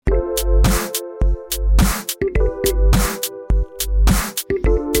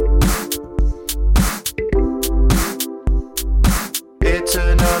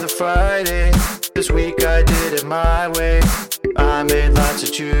my way. I made lots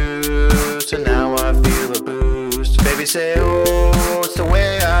of juice, and now I feel a boost. Baby say, oh, it's the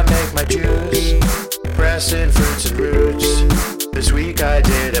way I make my juice. Pressing fruits and roots. This week I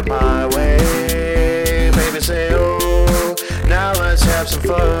did it my way. Baby say, oh, now let's have some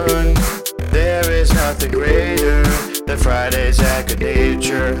fun. There is nothing greater than Fridays at Good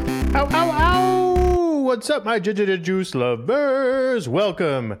Nature. Ow, ow, ow! What's up, my juice lovers?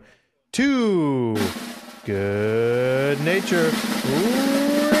 Welcome to Good Nature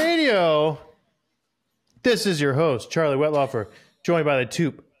Radio. This is your host, Charlie Wetlaufer, joined by the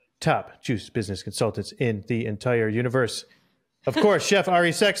two top juice business consultants in the entire universe. Of course, Chef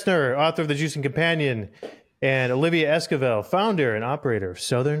Ari Sexner, author of The Juicing Companion, and Olivia Esquivel, founder and operator of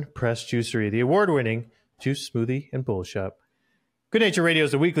Southern Press Juicery, the award-winning juice, smoothie, and bowl shop. Good Nature Radio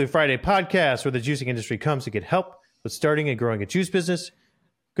is a weekly Friday podcast where the juicing industry comes to get help with starting and growing a juice business.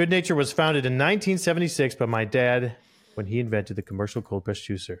 Good Nature was founded in 1976 by my dad when he invented the commercial cold press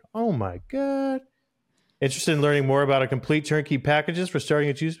juicer. Oh my God. Interested in learning more about a complete turnkey packages for starting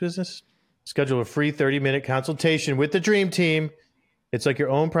a juice business? Schedule a free 30-minute consultation with the Dream Team. It's like your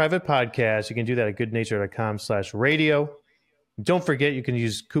own private podcast. You can do that at goodnature.com/radio. Don't forget, you can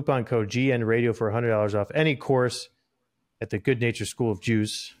use coupon code GNRadio for $100 off any course at the Good Nature School of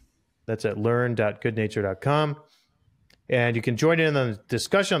Juice. That's at learn.goodnature.com. And you can join in on the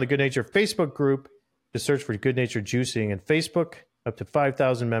discussion on the Good Nature Facebook group. Just search for Good Nature Juicing in Facebook, up to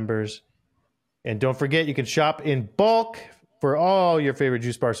 5,000 members. And don't forget, you can shop in bulk for all your favorite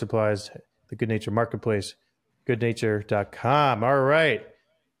juice bar supplies, the Good Nature Marketplace, goodnature.com. All right.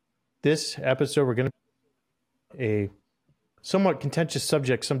 This episode, we're going to a somewhat contentious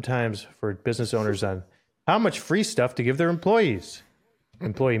subject sometimes for business owners on how much free stuff to give their employees.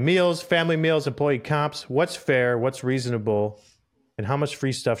 Employee meals, family meals, employee comps, what's fair, what's reasonable, and how much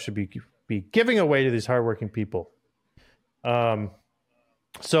free stuff should be giving away to these hardworking people. So,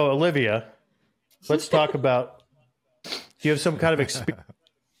 Olivia, let's talk about, do you have some kind of experience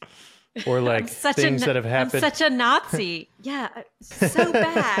or like things that have happened? I'm such a Nazi. Yeah, so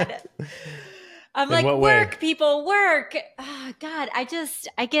bad. I'm In like, what work, way? people, work. Oh, God, I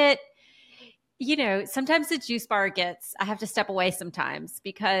get, sometimes the juice bar I have to step away sometimes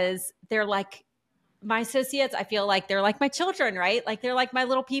because they're like my associates. I feel like they're like my children, right? Like they're like my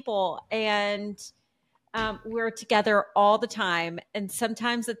little people. And we're together all the time. And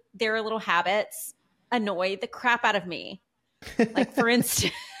sometimes their little habits annoy the crap out of me. Like, for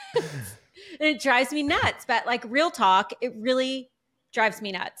instance, it drives me nuts. But like, real talk, it really drives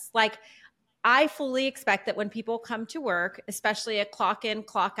me nuts. Like, I fully expect that when people come to work, especially a clock in,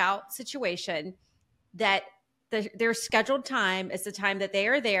 clock out situation, that their scheduled time is the time that they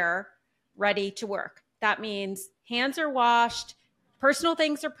are there ready to work. That means hands are washed, personal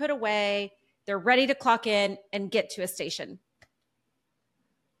things are put away, they're ready to clock in and get to a station.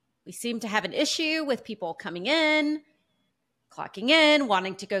 We seem to have an issue with people coming in, clocking in,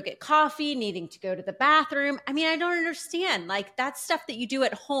 wanting to go get coffee, needing to go to the bathroom. I mean, I don't understand. Like, that's stuff that you do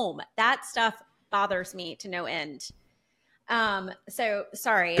at home. That stuff bothers me to no end. So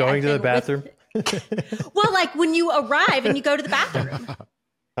sorry. Going to the bathroom? Well, like when you arrive and you go to the bathroom.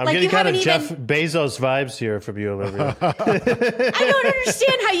 I'm like, getting kind of Jeff Bezos vibes here from you, Olivia. I don't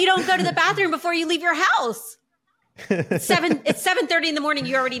understand how you don't go to the bathroom before you leave your house. It's 7:30 in the morning.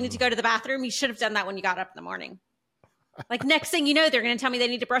 You already need to go to the bathroom. You should have done that when you got up in the morning. Like, next thing you know, they're going to tell me they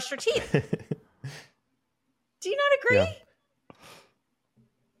need to brush their teeth. Do you not agree?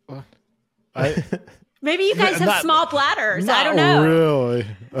 Yeah. Maybe you guys have small bladders. I don't know. Really.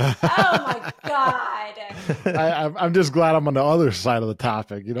 Oh my God. I'm just glad I'm on the other side of the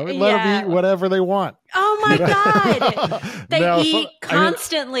topic. Let them eat whatever they want. Oh my God. They eat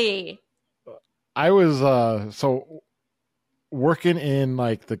constantly. I was so working in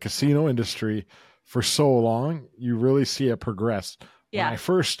like the casino industry for so long, you really see it progress. Yeah. When I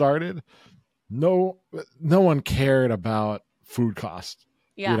first started, no one cared about food costs.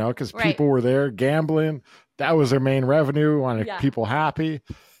 Yeah. Because people were there gambling. That was their main revenue. Wanted people happy.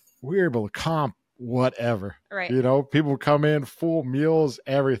 We were able to comp whatever. Right. People come in, full meals,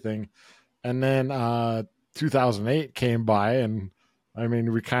 everything. And then 2008 came by, and I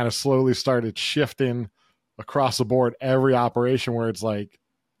mean, we kind of slowly started shifting across the board every operation where it's like,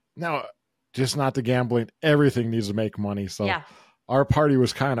 no, just not the gambling. Everything needs to make money. So our party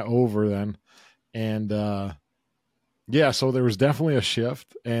was kind of over then. And so there was definitely a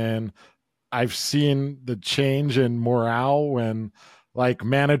shift. And I've seen the change in morale when like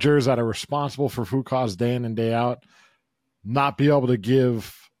managers that are responsible for food costs day in and day out, not be able to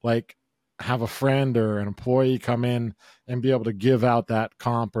have a friend or an employee come in and be able to give out that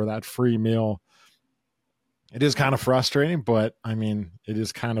comp or that free meal. it is kind of frustrating, but I mean, it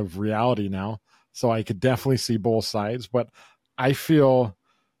is kind of reality now. So I could definitely see both sides, but I feel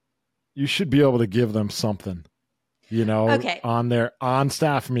you should be able to give them something, Okay. on their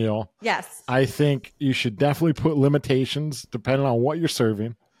on-staff meal. Yes. I think you should definitely put limitations depending on what you're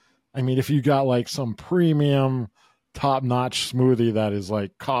serving. I mean, if you got like some premium top-notch smoothie that is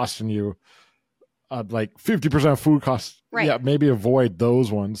like costing you like 50% food costs, Right. yeah, maybe avoid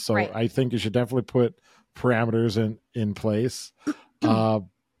those ones. So Right. I think you should definitely put parameters in place. But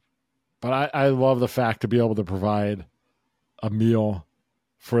I love the fact to be able to provide a meal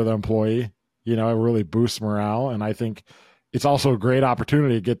for the employee. It really boosts morale. And I think it's also a great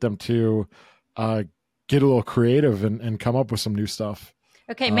opportunity to get them to get a little creative and come up with some new stuff.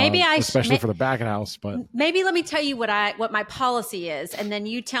 Okay, maybe especially for the back of the house. But maybe let me tell you what my policy is, and then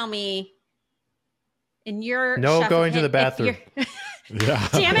you tell me. In your No chef going to the opinion, bathroom. yeah,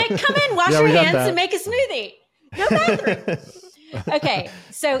 Damn it! Come in, wash Yeah, your we got hands, that. and make a smoothie. No bathroom. Okay,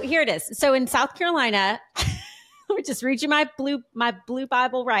 so here it is. So in South Carolina, let me just read you my blue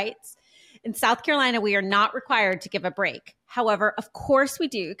Bible rights. In South Carolina, we are not required to give a break. However, of course we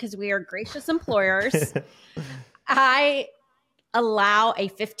do because we are gracious employers. I allow a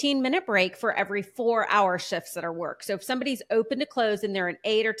 15-minute break for every 4-hour shifts that are worked. So if somebody's open to close and they're an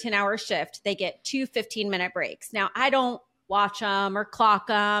 8 or 10-hour shift, they get 2 15-minute breaks. Now, I don't watch them or clock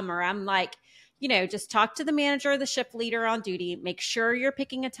them, or I'm like, just talk to the manager or the shift leader on duty. Make sure you're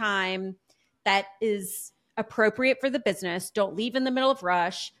picking a time that is appropriate for the business. Don't leave in the middle of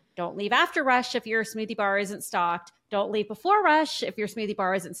rush. Don't leave after rush if your smoothie bar isn't stocked. Don't leave before rush if your smoothie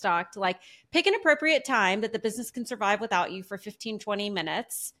bar isn't stocked. Like, pick an appropriate time that the business can survive without you for 15, 20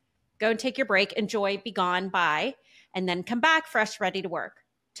 minutes. Go and take your break, enjoy, be gone, bye, and then come back fresh, ready to work.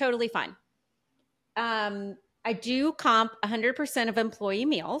 Totally fine. I do comp 100% of employee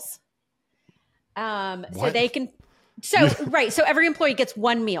meals. So What? they can... Right. So every employee gets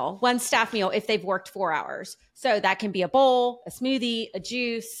one meal, one staff meal if they've worked 4 hours. So that can be a bowl, a smoothie, a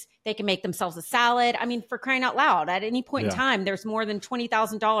juice. They can make themselves a salad. I mean, for crying out loud, at any point in Yeah. time, there's more than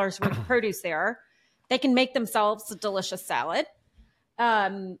 $20,000 worth of produce there. They can make themselves a delicious salad.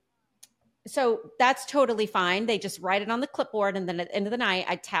 So that's totally fine. They just write it on the clipboard, and then at the end of the night,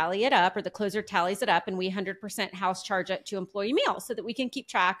 I tally it up, or the closer tallies it up, and we 100% house charge it to employee meals so that we can keep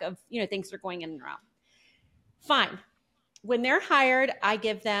track of, things that are going in and around. Fine. When they're hired, I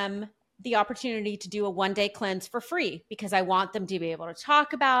give them the opportunity to do a one-day cleanse for free because I want them to be able to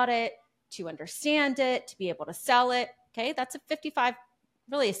talk about it, to understand it, to be able to sell it. Okay, that's a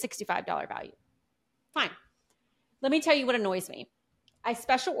 $65 value. Fine. Let me tell you what annoys me. I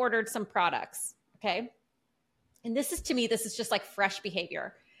special ordered some products, okay? And this is just like fresh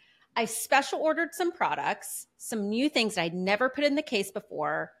behavior. I special ordered some products, some new things that I'd never put in the case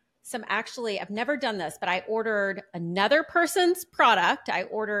before. I've never done this, but I ordered another person's product. I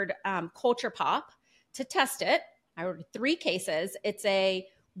ordered Culture Pop to test it. I ordered 3 cases. It's a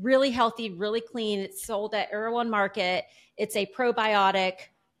really healthy, really clean. It's sold at Erewhon Market. It's a probiotic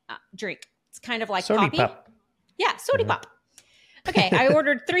drink. It's kind of like Sody coffee. Pop. Yeah, Sody Pop. Okay, I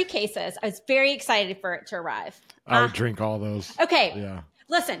ordered 3 cases. I was very excited for it to arrive. I would drink all those. Okay, Yeah.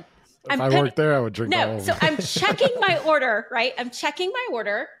 listen. If I worked there, I would drink all No, of so them. I'm checking my order, right? I'm checking my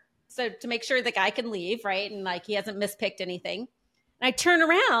order. So to make sure the guy can leave, right? And like he hasn't mispicked anything. And I turn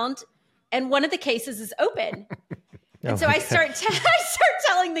around and one of the cases is open. And so I start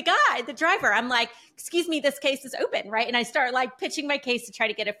telling the guy, the driver, I'm like, excuse me, this case is open, right? And I start like pitching my case to try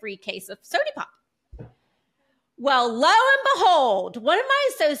to get a free case of Sody Pop. Well, lo and behold, one of my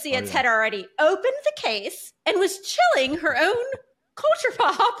associates had already opened the case and was chilling her own Culture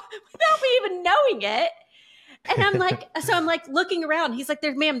Pop without me even knowing it. And I'm like looking around. He's like,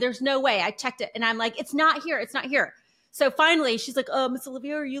 ma'am, there's no way. I checked it. And I'm like, it's not here. It's not here. So finally she's like, oh, Miss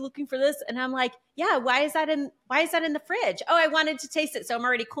Olivia, are you looking for this? And I'm like, yeah, why is that in the fridge? Oh, I wanted to taste it. So I'm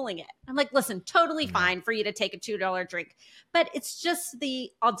already cooling it. I'm like, listen, totally fine for you to take a $2 drink, but it's just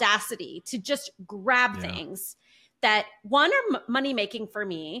the audacity to just grab things that, one, are money making for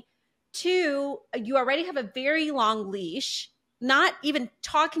me. 2, you already have a very long leash. Not even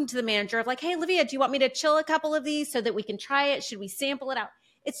talking to the manager of like, hey, Olivia, do you want me to chill a couple of these so that we can try it? Should we sample it out?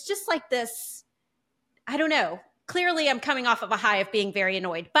 It's just like this. I don't know. Clearly, I'm coming off of a high of being very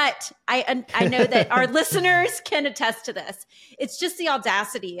annoyed, but I know that our listeners can attest to this. It's just the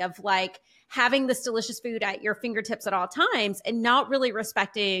audacity of like having this delicious food at your fingertips at all times and not really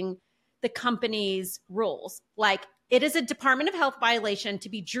respecting the company's rules. Like, it is a Department of Health violation to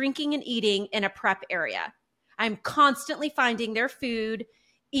be drinking and eating in a prep area. I'm constantly finding their food,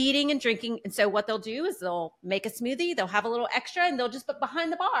 eating and drinking. And so what they'll do is they'll make a smoothie, they'll have a little extra, and they'll just put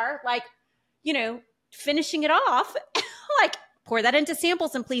behind the bar, like, finishing it off, like pour that into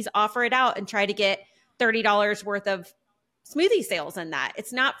samples and please offer it out and try to get $30 worth of smoothie sales in that.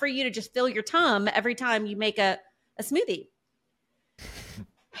 It's not for you to just fill your tum every time you make a smoothie.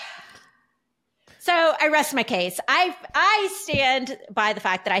 So I rest my case. I stand by the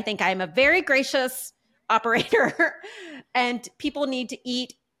fact that I think I'm a very gracious operator and people need to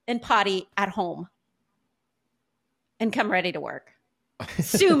eat and potty at home and come ready to work.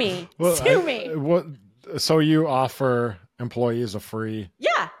 Sue me. Sue me. So you offer employees a free...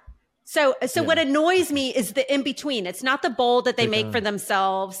 Yeah. So what annoys me is the in between. It's not the bowl that they make for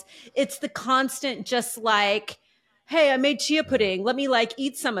themselves. It's the constant just like, hey, I made chia pudding. Let me like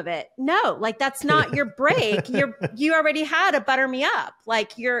eat some of it. No, like that's not your break. You already had a butter me up.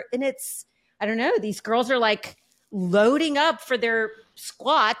 Like and it's, I don't know, these girls are like loading up for their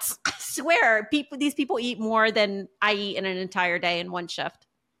squats. I swear, these people eat more than I eat in an entire day in one shift.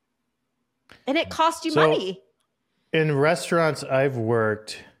 And it costs you money. In restaurants I've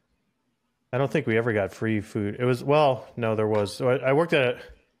worked, I don't think we ever got free food. It was, well, no, there was. So I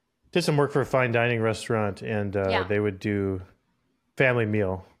did some work for a fine dining restaurant, and they would do family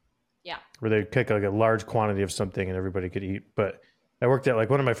meal. Yeah. Where they'd cook like a large quantity of something and everybody could eat. But I worked at like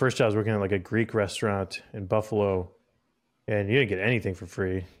one of my first jobs working at like a Greek restaurant in Buffalo, and you didn't get anything for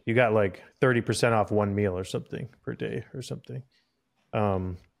free. You got like 30% off one meal or something per day or something.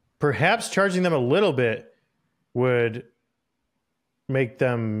 Perhaps charging them a little bit would make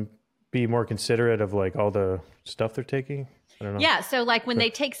them be more considerate of like all the stuff they're taking. I don't know. Yeah. So like when they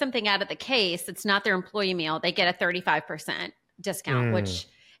take something out of the case, it's not their employee meal. They get a 35% discount, which,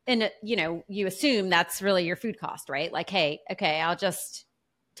 and you assume that's really your food cost, right? Like, hey, okay, I'll just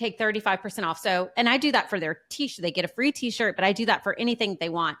take 35% off. So, and I do that for their t-shirt. They get a free t-shirt, but I do that for anything they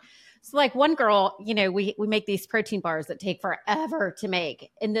want. So like one girl, we make these protein bars that take forever to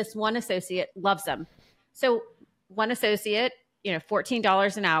make. And this one associate loves them. So one associate,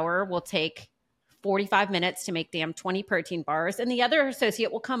 $14 an hour will take 45 minutes to make damn 20 protein bars. And the other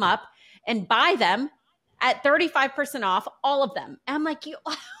associate will come up and buy them at 35% off, all of them. And I'm like,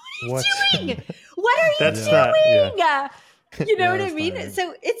 what are you doing? What are you doing? You know what I mean?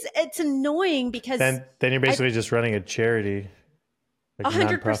 So it's annoying because then you're basically just running a charity.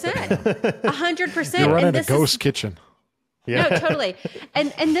 100%. 100%. You're running a ghost kitchen. Yeah. No, totally.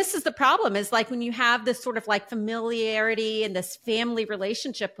 And this is the problem is like when you have this sort of like familiarity and this family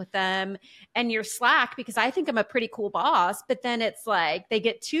relationship with them and you're slack because I think I'm a pretty cool boss, but then it's like they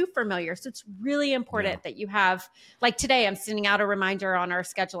get too familiar. So it's really important that you have, like today, I'm sending out a reminder on our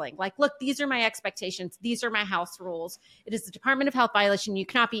scheduling. Like, look, these are my expectations. These are my house rules. It is the Department of Health violation. You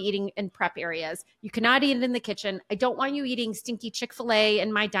cannot be eating in prep areas. You cannot eat it in the kitchen. I don't want you eating stinky Chick-fil-A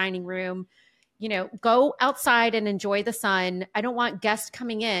in my dining room. Go outside and enjoy the sun. I don't want guests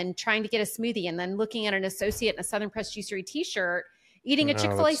coming in trying to get a smoothie and then looking at an associate in a Southern Press Juicery t-shirt eating a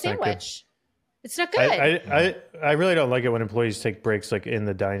Chick-fil-A sandwich. It's not good. I really don't like it when employees take breaks like in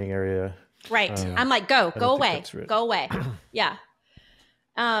the dining area. Right. I'm like, go away. Go away. Yeah.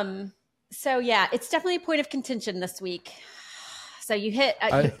 So yeah, it's definitely a point of contention this week. So you hit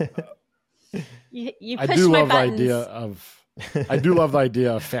you push my buttons. I do love the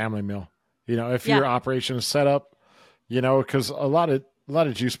idea of family meal. If your operation is set up, because a lot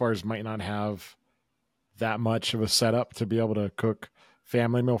of juice bars might not have that much of a setup to be able to cook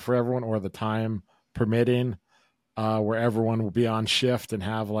family meal for everyone or the time permitting, where everyone will be on shift and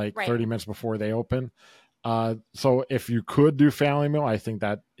have like 30 minutes before they open. So if you could do family meal, I think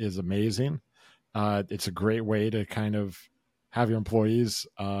that is amazing. It's a great way to kind of have your employees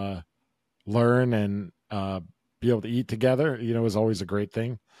learn and be able to eat together, is always a great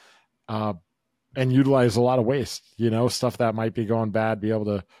thing. And utilize a lot of waste, stuff that might be going bad, be able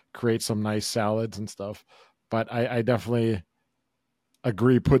to create some nice salads and stuff. But I definitely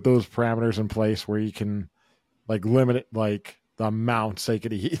agree, put those parameters in place where you can like limit it, like the amounts they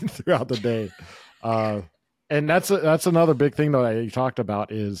could eat throughout the day. And that's another big thing though that you talked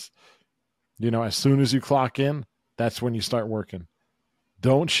about is, as soon as you clock in, that's when you start working.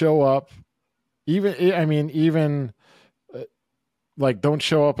 Don't show up. Like, don't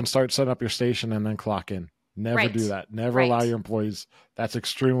show up and start setting up your station and then clock in. Never do that. Never allow your employees. That's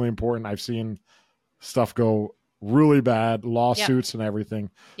extremely important. I've seen stuff go really bad, lawsuits and everything.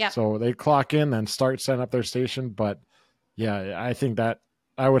 Yep. So they clock in and start setting up their station. But yeah, I think that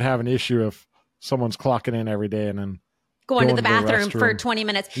I would have an issue if someone's clocking in every day and then going to the bathroom for 20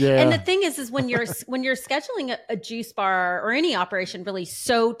 minutes. Yeah. And the thing is when you're scheduling a juice bar or any operation really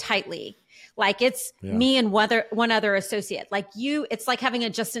so tightly, like it's me and one other associate, like it's like having a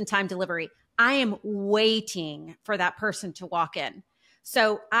just-in-time delivery. I am waiting for that person to walk in.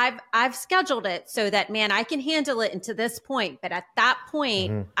 So I've scheduled it so that, man, I can handle it into this point. But at that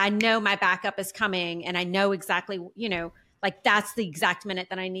point, I know my backup is coming and I know exactly, like that's the exact minute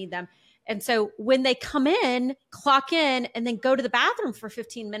that I need them. And so when they come in, clock in, and then go to the bathroom for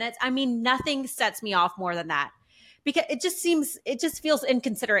 15 minutes, I mean, nothing sets me off more than that, because it just feels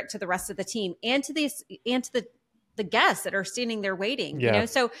inconsiderate to the rest of the team and to the guests that are standing there waiting,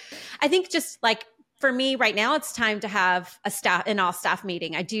 So I think just like for me right now, it's time to have an all staff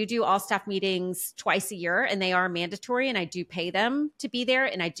meeting. I do all staff meetings twice a year, and they are mandatory, and I do pay them to be there.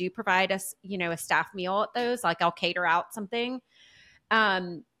 And I do provide us, a staff meal at those, like I'll cater out something.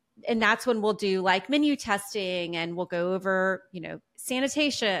 And that's when we'll do like menu testing, and we'll go over,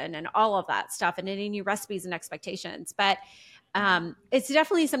 sanitation and all of that stuff, and any new recipes and expectations. But it's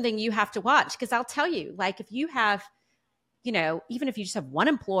definitely something you have to watch, because I'll tell you, like if you have, even if you just have one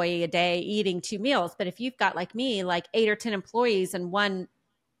employee a day eating 2 meals, but if you've got like me, like 8 or 10 employees in one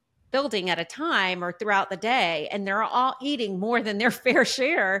building at a time or throughout the day, and they're all eating more than their fair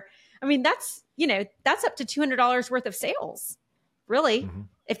share, I mean, that's up to $200 worth of sales, really,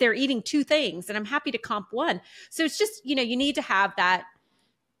 if they're eating 2 things, and I'm happy to comp 1. So it's just, you need to have that,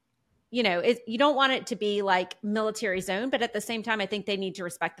 you don't want it to be like military zone, but at the same time, I think they need to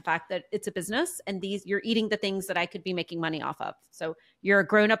respect the fact that it's a business, and you're eating the things that I could be making money off of. So you're a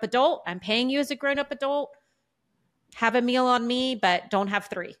grown-up adult. I'm paying you as a grown-up adult. Have a meal on me, but don't have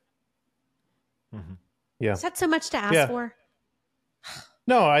 3. Yeah. Is that so much to ask for?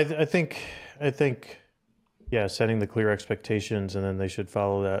 No, I think, setting the clear expectations, and then they should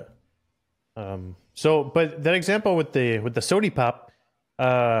follow that. But that example with the sody pop,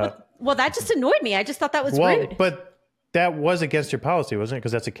 well, that just annoyed me. I just thought that was rude. But that was against your policy, wasn't it?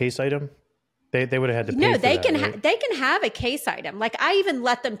 Because that's a case item. They would have had to pay No, for they that, can right? they can have a case item. Like I even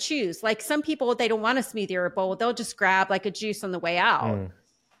let them choose. Like some people, they don't want a smoothie or a bowl. They'll just grab like a juice on the way out.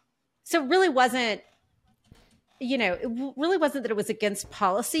 So it really wasn't, it really wasn't that it was against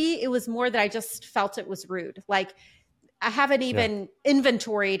policy. It was more that I just felt it was rude. Like I haven't even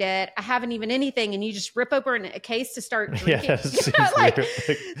inventoried it. I haven't even anything. And you just rip open a case to start drinking. Yeah,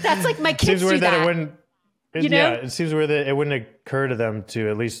 that's like my kids seems weird do that. It wouldn't. It seems weird that it wouldn't occur to them to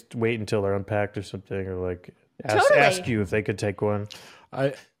at least wait until they're unpacked or something, or like ask you if they could take one.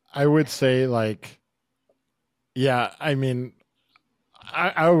 I would say like, I mean,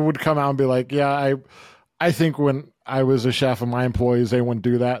 I would come out and be like, I think when I was a chef and my employees, they wouldn't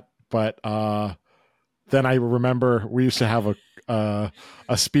do that. But then I remember we used to have a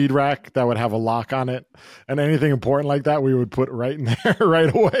speed rack that would have a lock on it, and anything important like that, we would put right in there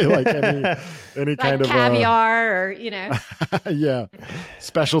right away. Like any like kind of caviar or,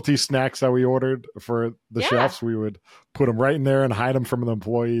 specialty snacks that we ordered for the chefs, we would put them right in there and hide them from the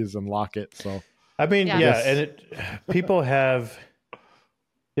employees and lock it. So, I mean, and people have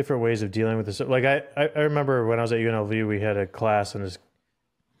different ways of dealing with this. Like I remember when I was at UNLV, we had a class, and this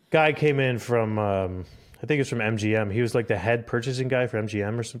guy came in from, I think it's from MGM. He was like the head purchasing guy for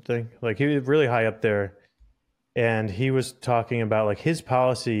MGM or something. Like he was really high up there. And he was talking about like his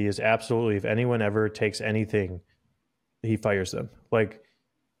policy is absolutely, if anyone ever takes anything, he fires them. Like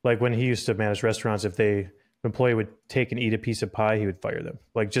when he used to manage restaurants, if an employee would take and eat a piece of pie, he would fire them.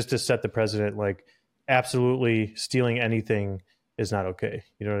 Like just to set the precedent, like absolutely stealing anything is not okay.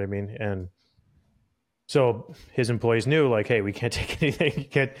 You know what I mean? And so his employees knew, like, hey, we can't take anything.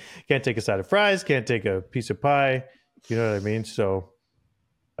 You can't take a side of fries, can't take a piece of pie. You know what I mean? So,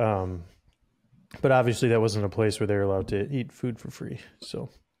 but obviously that wasn't a place where they were allowed to eat food for free. So,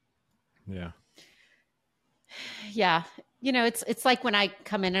 yeah. It's like when I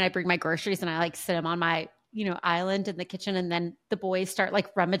come in and I bring my groceries and I like sit them on my island in the kitchen, and then the boys start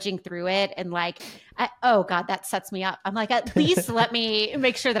like rummaging through it, and like, oh God, that sets me up. I'm like, at least let me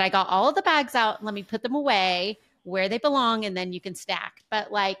make sure that I got all of the bags out and let me put them away where they belong, and then you can stack.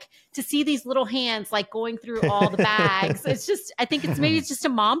 But like to see these little hands like going through all the bags, it's just, I think it's just a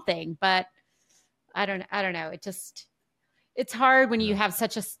mom thing, but I don't know. It's hard when you have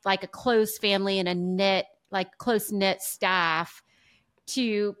such a close family and close knit staff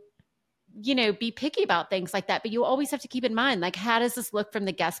to be picky about things like that. But you always have to keep in mind, like, how does this look from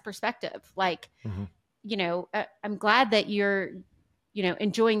the guest perspective? Like, I'm glad that you're,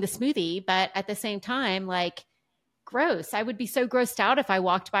 enjoying the smoothie, but at the same time, like, gross. I would be so grossed out if I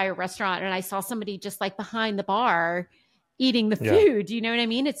walked by a restaurant and I saw somebody just like behind the bar eating the food. You know what I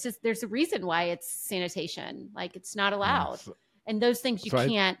mean? It's just, there's a reason why it's sanitation. Like, it's not allowed. And those things you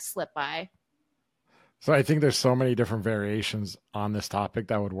can't slip by. So I think there's so many different variations on this topic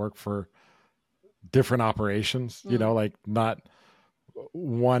that would work for different operations, like not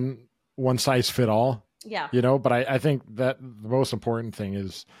one size fit all. Yeah. But I think that the most important thing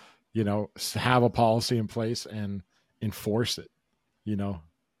is, have a policy in place and enforce it,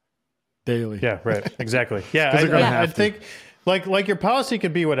 daily. Yeah, right. Exactly. Yeah, 'Cause they're gonna I have to. think like your policy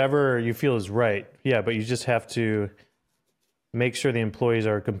could be whatever you feel is right. Yeah, but you just have to make sure the employees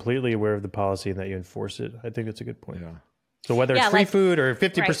are completely aware of the policy and that you enforce it. I think that's a good point. Yeah. So whether it's Yeah, free like- food or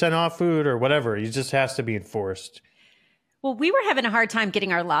 50% off food or whatever, it just has to be enforced. Well, we were having a hard time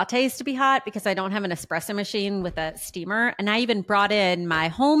getting our lattes to be hot because I don't have an espresso machine with a steamer. And I even brought in my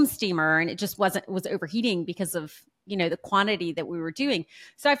home steamer and it just was overheating because of, the quantity that we were doing.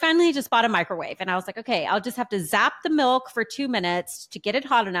 So I finally just bought a microwave and I was like, okay, I'll just have to zap the milk for 2 minutes to get it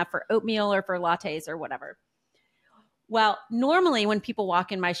hot enough for oatmeal or for lattes or whatever. Well, normally when people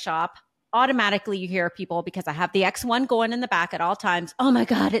walk in my shop, automatically you hear people, because I have the X1 going in the back at all times. Oh my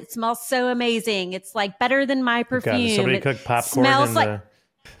God, it smells so amazing. It's like better than my perfume. God, does somebody It cook popcorn smells in like,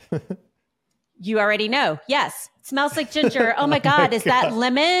 you already know. Yes. It smells like ginger. Oh my God, is that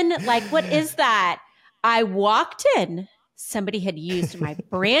lemon? Like, what is that? I walked in. Somebody had used my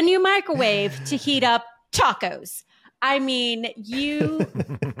brand new microwave to heat up tacos. I mean,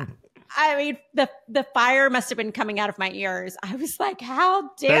 the fire must have been coming out of my ears. I was like, how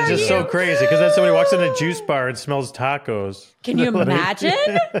dare That's just you? so crazy because then somebody walks in a juice bar and smells tacos. Can you imagine?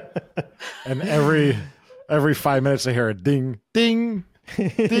 And every 5 minutes I hear a ding, ding,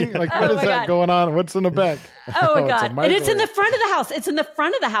 ding. Like, what Oh is my that God. going on? What's in the back? Oh my It's a God. And it's in the microwave. front of the house. It's in the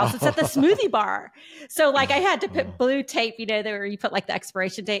front of the house. It's at the smoothie bar. So like I had to put blue tape, where you put like the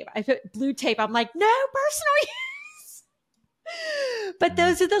expiration tape. I put blue tape. I'm like, no personal use. But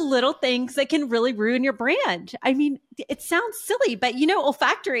those are the little things that can really ruin your brand. I mean, it sounds silly, but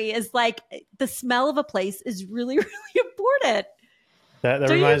olfactory is like the smell of a place is really, really important. That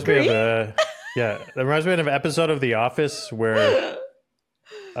Do you reminds me agree? of that reminds me of an episode of The Office where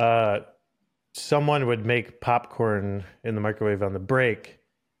someone would make popcorn in the microwave on the break,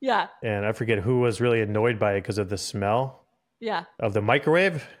 Yeah. and I forget who was really annoyed by it because of the smell Yeah. of the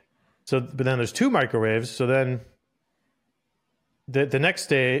microwave. So, but then there's two microwaves. So then the next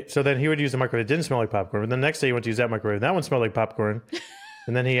day, so then he would use the microwave. It didn't smell like popcorn. But the next day he went to use that microwave. That one smelled like popcorn.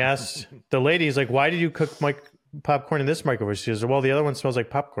 And then he asked the lady, he's like, why did you cook popcorn in this microwave? She says, well, the other one smells like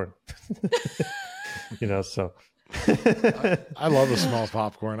popcorn. So. I love the smell of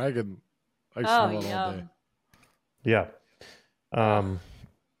popcorn. I smell it all yum. day. Yeah.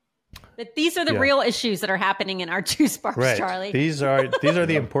 But these are the Yeah. real issues that are happening in our juice bars, Right. Charlie. These are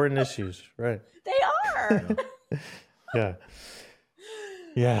the important issues. Right. They are. Yeah.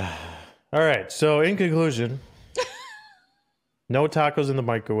 Yeah. All right. So in conclusion, no tacos in the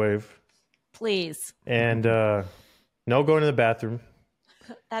microwave Please. and no going to the bathroom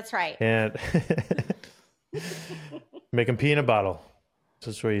That's right. and make them pee in a bottle.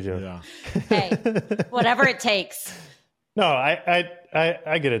 That's what you do. Yeah. Hey, whatever it takes. No,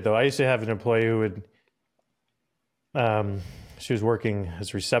 I get it though. I used to have an employee who would, she was working as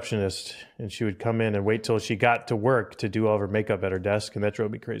a receptionist, and she would come in and wait till she got to work to do all of her makeup at her desk, and that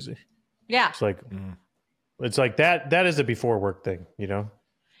drove me crazy. Yeah. It's like that is a before work thing, Yeah.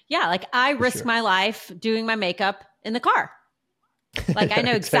 Like I risk sure. my life doing my makeup in the car. Like I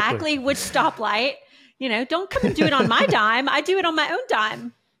know exactly which stoplight, don't come and do it on my dime. I do it on my own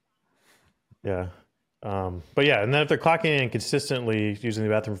dime. Yeah. But yeah, and then if they're clocking in consistently using the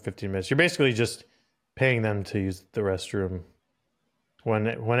bathroom for 15 minutes, you're basically just paying them to use the restroom when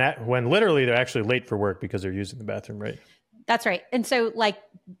literally they're actually late for work because they're using the bathroom, right? That's right. And so like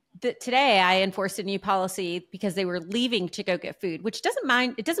today I enforced a new policy because they were leaving to go get food, which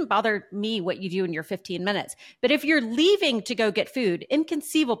it doesn't bother me what you do in your 15 minutes. But if you're leaving to go get food,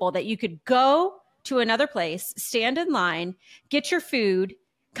 inconceivable that you could go to another place, stand in line, get your food,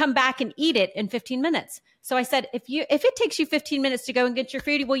 come back and eat it in 15 minutes. So I said, if it takes you 15 minutes to go and get your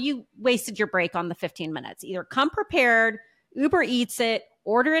food, well, you wasted your break on the 15 minutes. Either come prepared, Uber Eats it,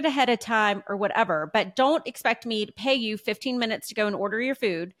 order it ahead of time or whatever, but don't expect me to pay you 15 minutes to go and order your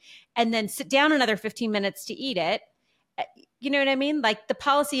food and then sit down another 15 minutes to eat it. You know what I mean? Like the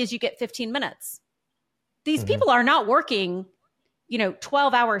policy is you get 15 minutes. These people are not working,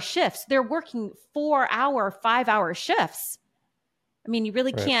 12-hour shifts. They're working 4-hour, 5-hour shifts. I mean, you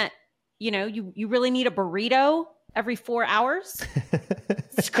really can't, you really need a burrito every 4 hours.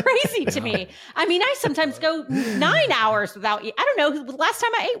 It's crazy to me. I mean, I sometimes go 9 hours without eating. I don't know who the last time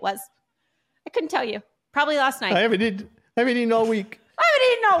I ate was. I couldn't tell you. Probably last night. I haven't eaten all week. I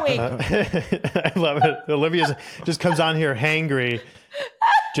haven't eaten all week. I love it. Olivia just comes on here hangry,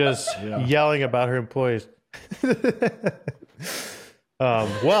 just yelling about her employees.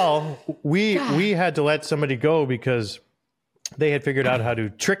 Well, we had to let somebody go because they had figured out how to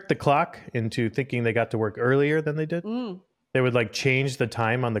trick the clock into thinking they got to work earlier than they did. They would like change the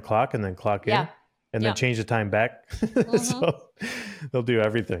time on the clock and then clock in, and then change the time back. So they'll do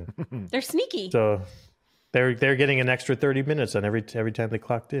everything. They're sneaky. So they're getting an extra 30 minutes on every time they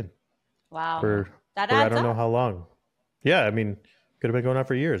clocked in. Wow. For that I adds don't know up. how long. Yeah, I mean, could have been going on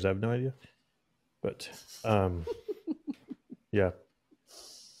for years. I have no idea. But yeah.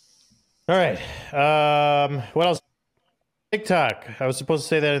 All right. What else? TikTok. I was supposed to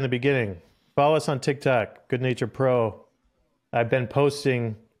say that in the beginning. Follow us on TikTok, Good Nature Pro. I've been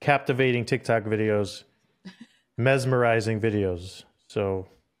posting captivating TikTok videos, mesmerizing videos. So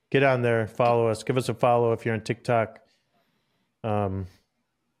get on there, follow us, give us a follow if you're on TikTok. I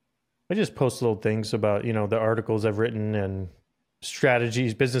just post little things about, the articles I've written and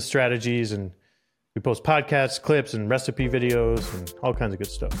strategies, business strategies, and we post podcasts, clips, and recipe videos and all kinds of good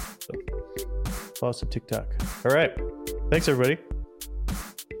stuff. So follow us on TikTok. All right. Thanks, everybody.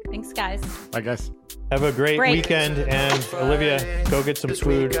 Thanks, guys. Bye, guys. Have a great Break. weekend. And Olivia, go get some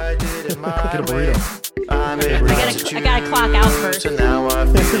food. Get a burrito. I gotta clock out first. So now I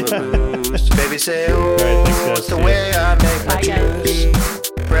feel a boost. Baby say, oh, right, thanks, guys. it's the way I make my Bye, guys.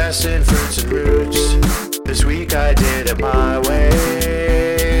 juice. Pressing fruits and roots. This week I did it my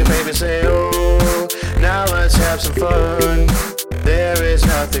way. Baby say, oh, now let's have some fun. There is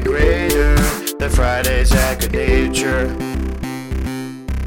nothing greater than Fridays at Good Nature.